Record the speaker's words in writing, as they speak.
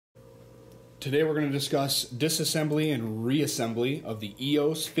Today we're going to discuss disassembly and reassembly of the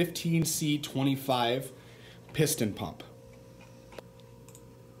EOS 15C25 piston pump.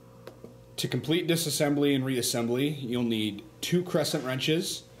 To complete disassembly and reassembly, you'll need 2 crescent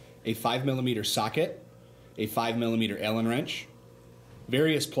wrenches, a 5mm socket, a 5mm Allen wrench,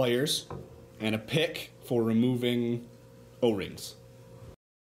 various pliers, and a pick for removing O-rings.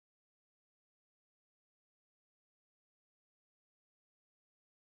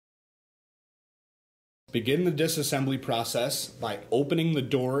 Begin the disassembly process by opening the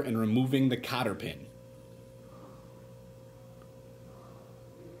door and removing the cotter pin.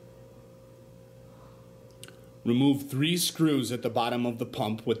 Remove 3 screws at the bottom of the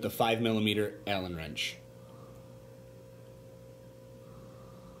pump with the 5mm Allen wrench.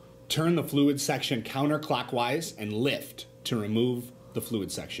 Turn the fluid section counterclockwise and lift to remove the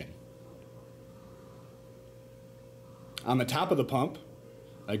fluid section. On the top of the pump,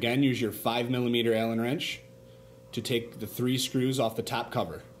 again, use your 5mm Allen wrench to take the 3 screws off the top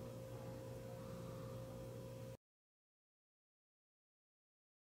cover.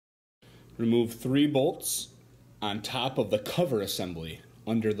 Remove 3 bolts on top of the cover assembly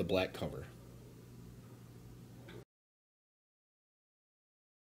under the black cover.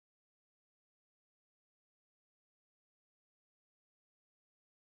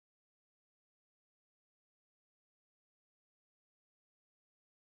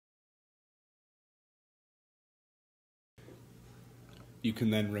 You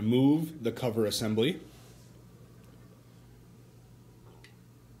can then remove the cover assembly.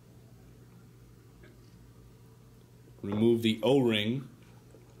 Remove the O-ring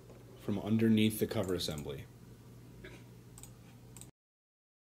from underneath the cover assembly.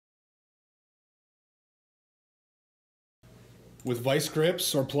 With vice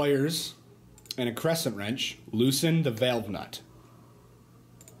grips or pliers and a crescent wrench, loosen the valve nut.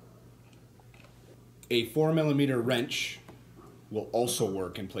 A 4mm wrench will also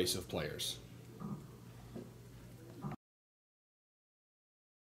work in place of pliers.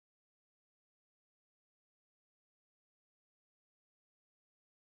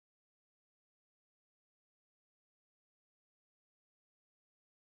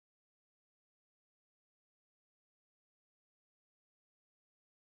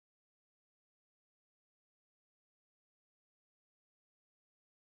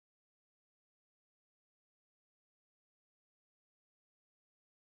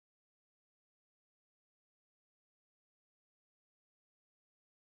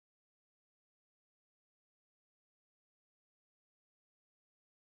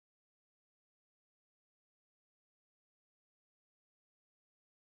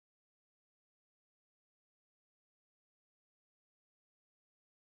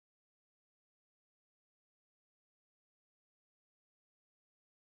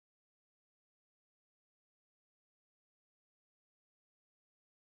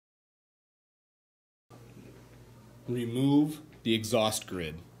 Remove the exhaust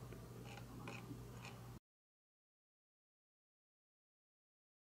grid.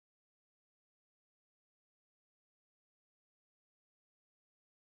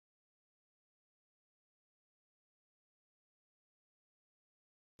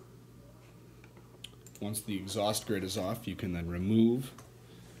 Once the exhaust grid is off, you can then remove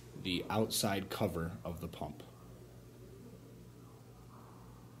the outside cover of the pump.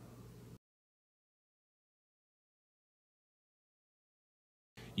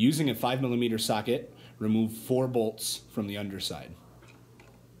 Using a 5mm socket, remove 4 bolts from the underside.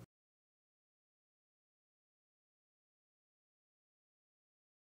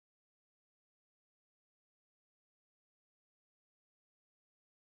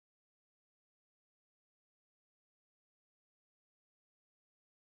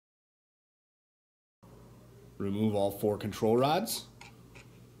 Remove all 4 control rods.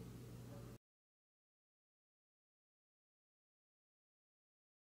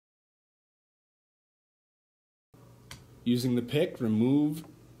 Using the pick, remove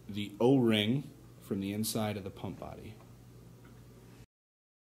the O-ring from the inside of the pump body.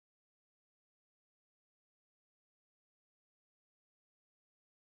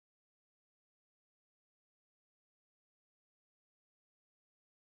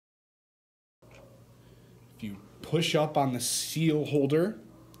 If you push up on the seal holder,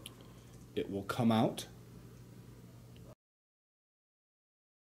 it will come out.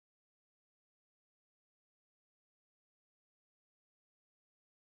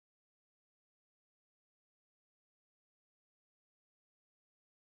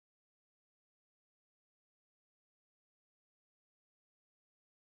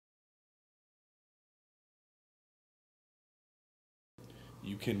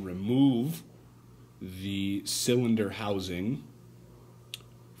 you can remove the cylinder housing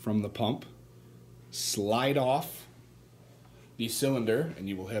from the pump, slide off the cylinder, and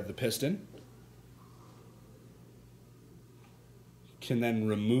you will have the piston. You can then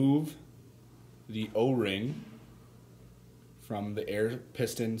remove the O-ring from the air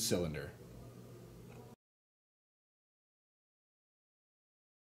piston cylinder.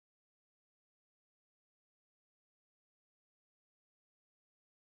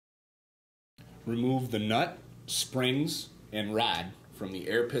 Remove the nut, springs, and rod from the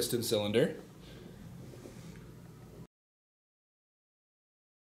air piston cylinder.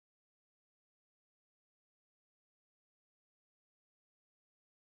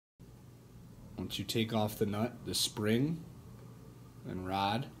 Once you take off the nut, the spring and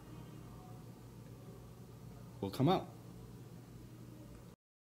rod will come out.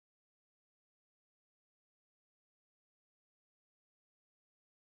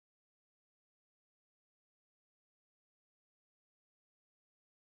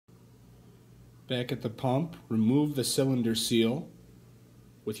 Back at the pump, remove the cylinder seal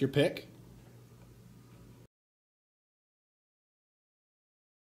with your pick.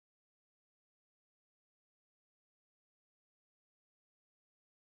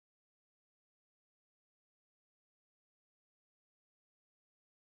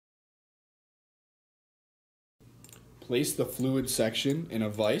 Place the fluid section in a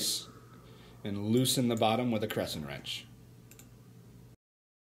vise and loosen the bottom with a crescent wrench.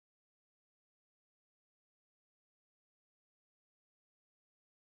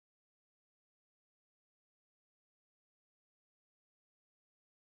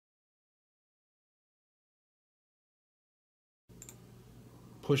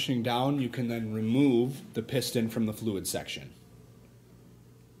 Pushing down, you can then remove the piston from the fluid section.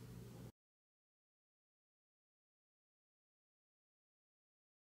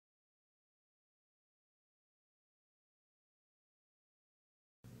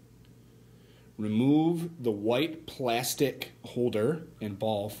 Remove the white plastic holder and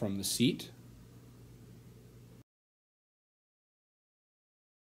ball from the seat.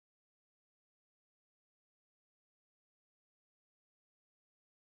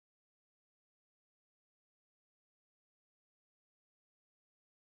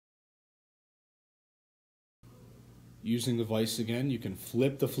 Using the vise again, you can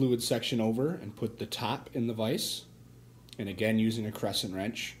flip the fluid section over and put the top in the vise. And again, using a crescent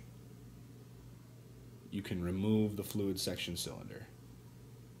wrench, you can remove the fluid section cylinder.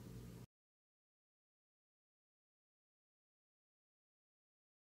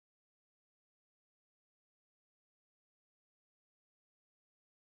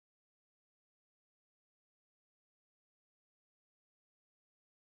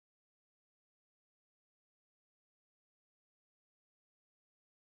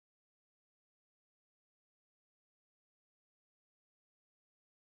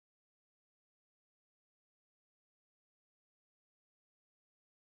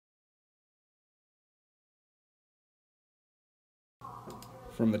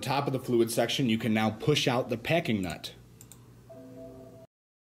 From the top of the fluid section, you can now push out the packing nut.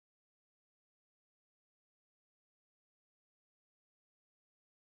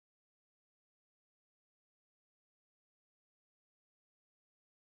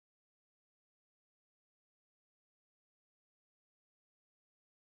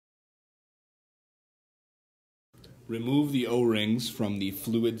 Remove the O-rings from the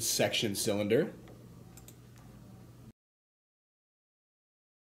fluid section cylinder.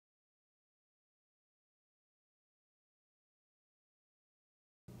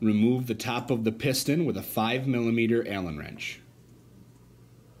 Remove the top of the piston with a 5mm Allen wrench.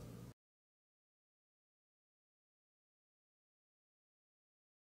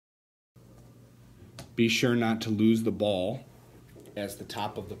 Be sure not to lose the ball as the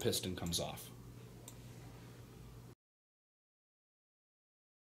top of the piston comes off.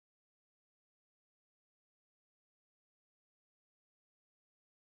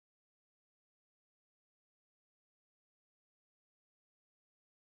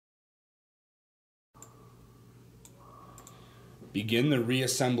 Begin the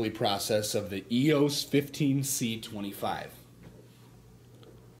reassembly process of the EOS 15C25.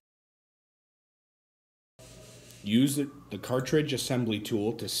 Use the cartridge assembly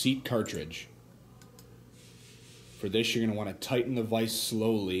tool to seat cartridge. For this, you're going to want to tighten the vise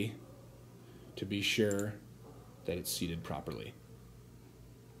slowly to be sure that it's seated properly.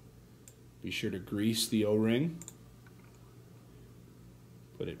 Be sure to grease the O-ring.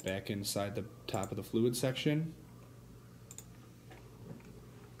 Put it back inside the top of the fluid section.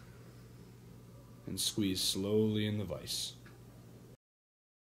 And squeeze slowly in the vise.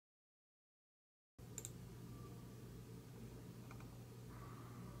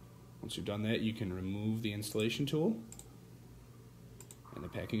 Once you've done that, you can remove the installation tool and the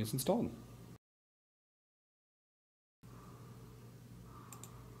packing is installed.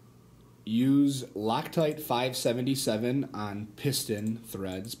 Use Loctite 577 on piston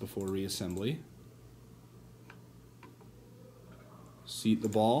threads before reassembly. Seat the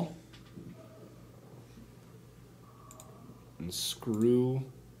ball and screw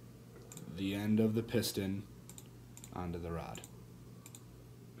the end of the piston onto the rod.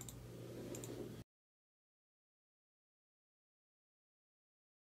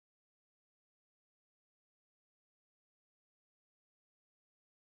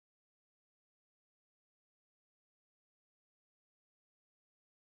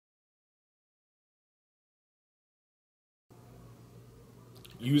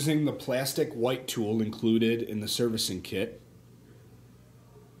 Using the plastic white tool included in the servicing kit,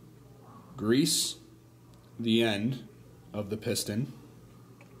 grease the end of the piston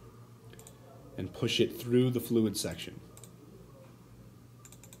and push it through the fluid section.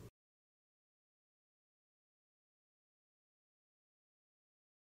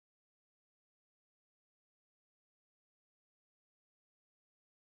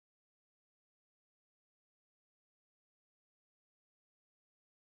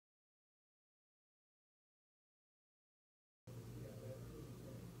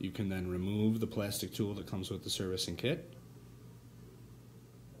 You can then remove the plastic tool that comes with the servicing kit.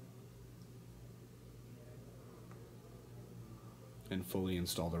 And fully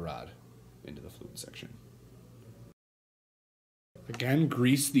install the rod into the fluid section. Again,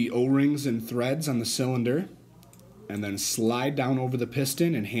 grease the O-rings and threads on the cylinder and then slide down over the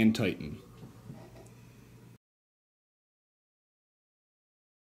piston and hand tighten.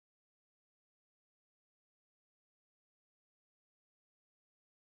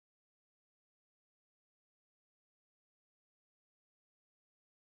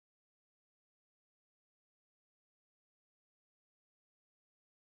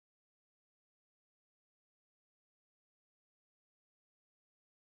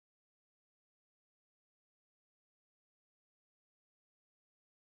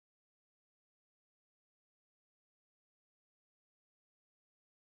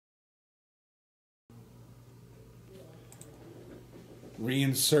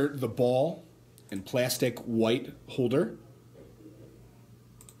 Reinsert the ball and plastic white holder.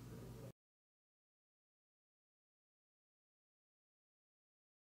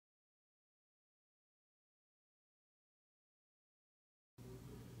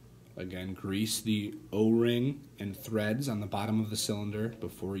 Again, grease the O-ring and threads on the bottom of the cylinder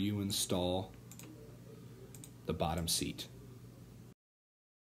before you install the bottom seat.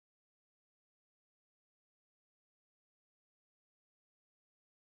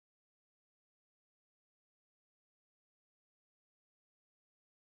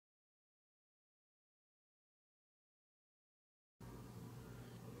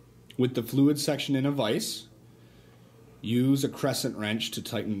 With the fluid section in a vise, use a crescent wrench to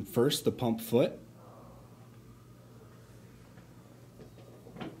tighten first the pump foot,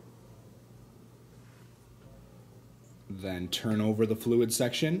 then turn over the fluid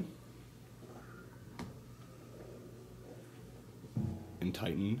section and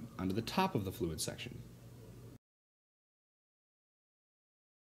tighten onto the top of the fluid section.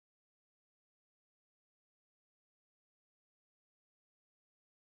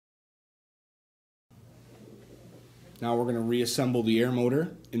 Now we're going to reassemble the air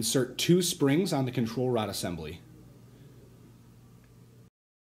motor. Insert 2 springs on the control rod assembly.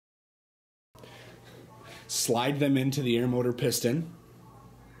 Slide them into the air motor piston.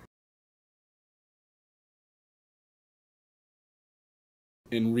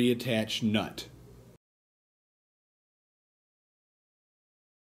 And reattach nut.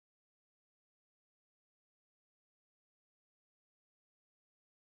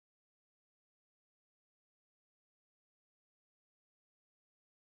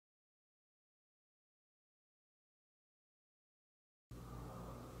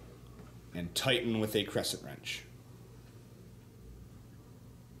 And tighten with a crescent wrench.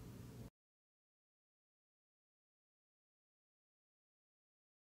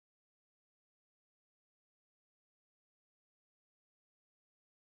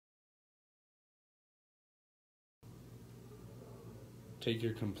 Take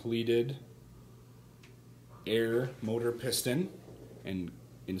your completed air motor piston and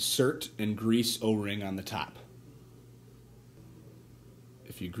insert and grease O-ring on the top.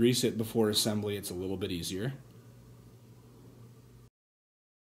 If you grease it before assembly, it's a little bit easier.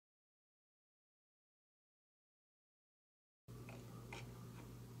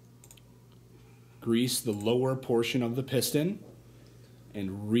 Grease the lower portion of the piston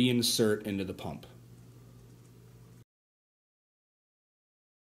and reinsert into the pump.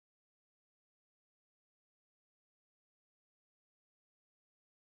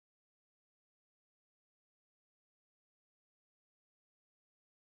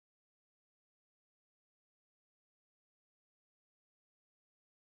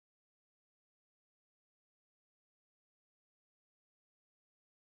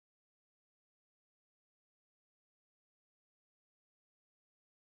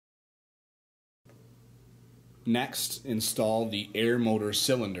 Next, install the air motor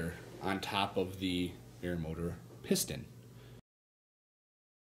cylinder on top of the air motor piston.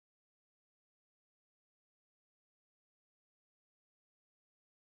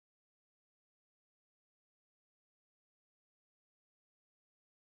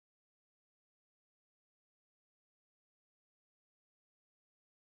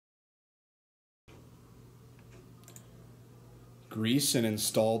 Grease and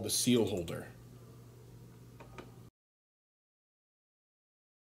install the seal holder.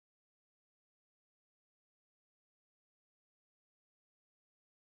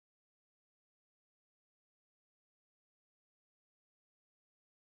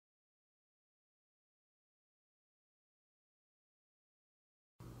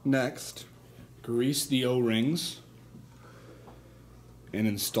 Next, grease the O-rings and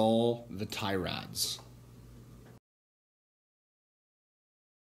install the tie rods.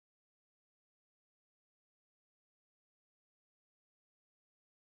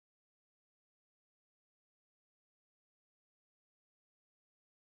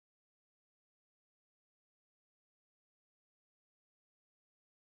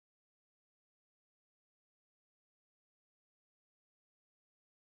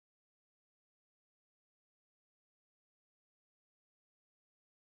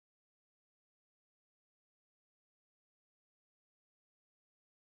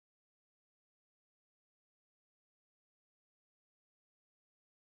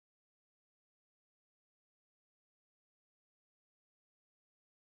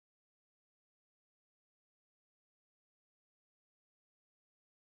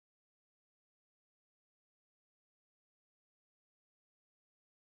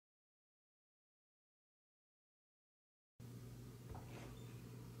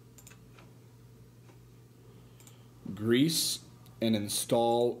 Grease and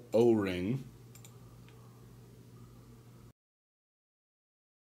install O-ring.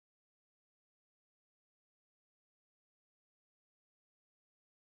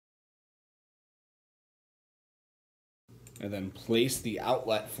 And then place the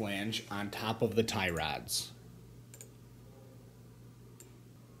outlet flange on top of the tie rods.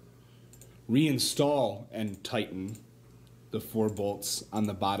 Reinstall and tighten the 4 bolts on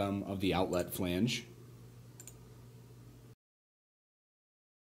the bottom of the outlet flange.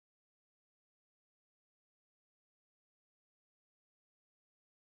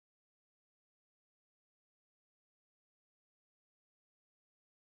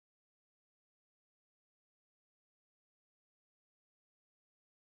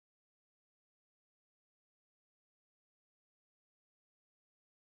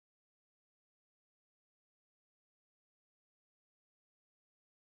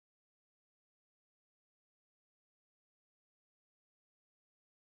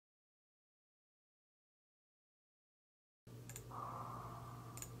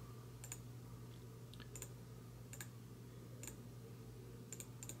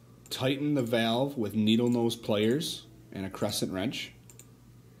 Tighten the valve with needle nose pliers and a crescent wrench.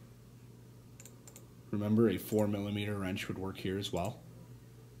 Remember, a 4mm wrench would work here as well.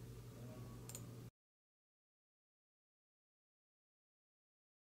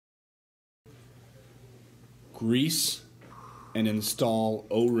 Grease and install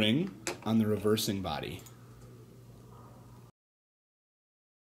O-ring on the reversing body.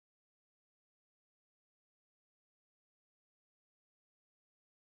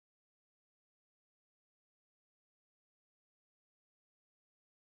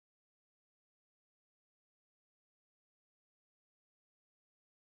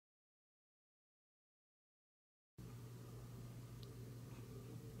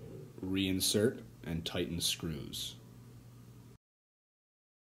 Reinsert and tighten screws.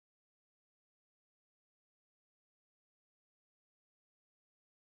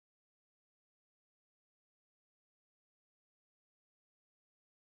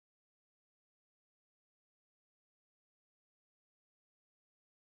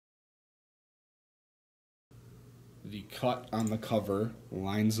 The cut on the cover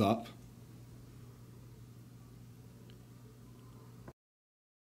lines up.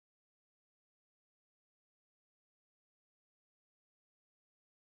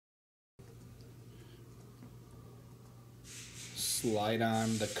 Slide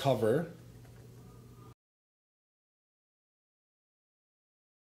on the cover.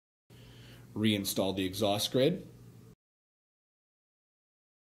 Reinstall the exhaust grid.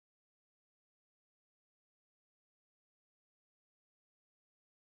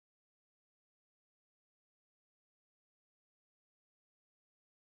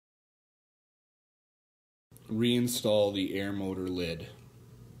 Reinstall the air motor lid.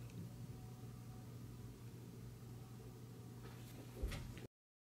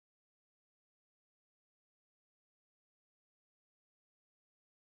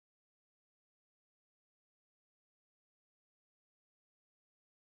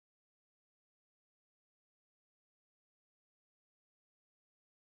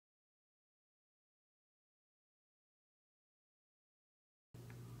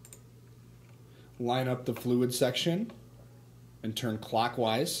 Line up the fluid section and turn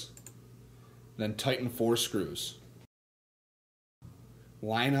clockwise, then tighten 4 screws.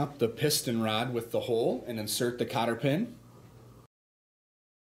 Line up the piston rod with the hole and insert the cotter pin.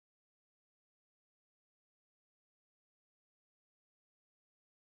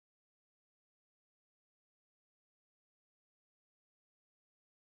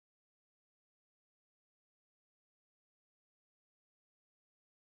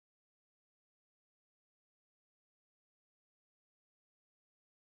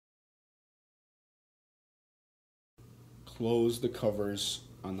 Close the covers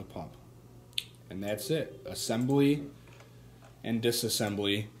on the pump. And that's it. Assembly and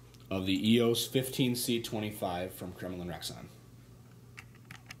disassembly of the EOS 15C25 from Kremlin Rexon.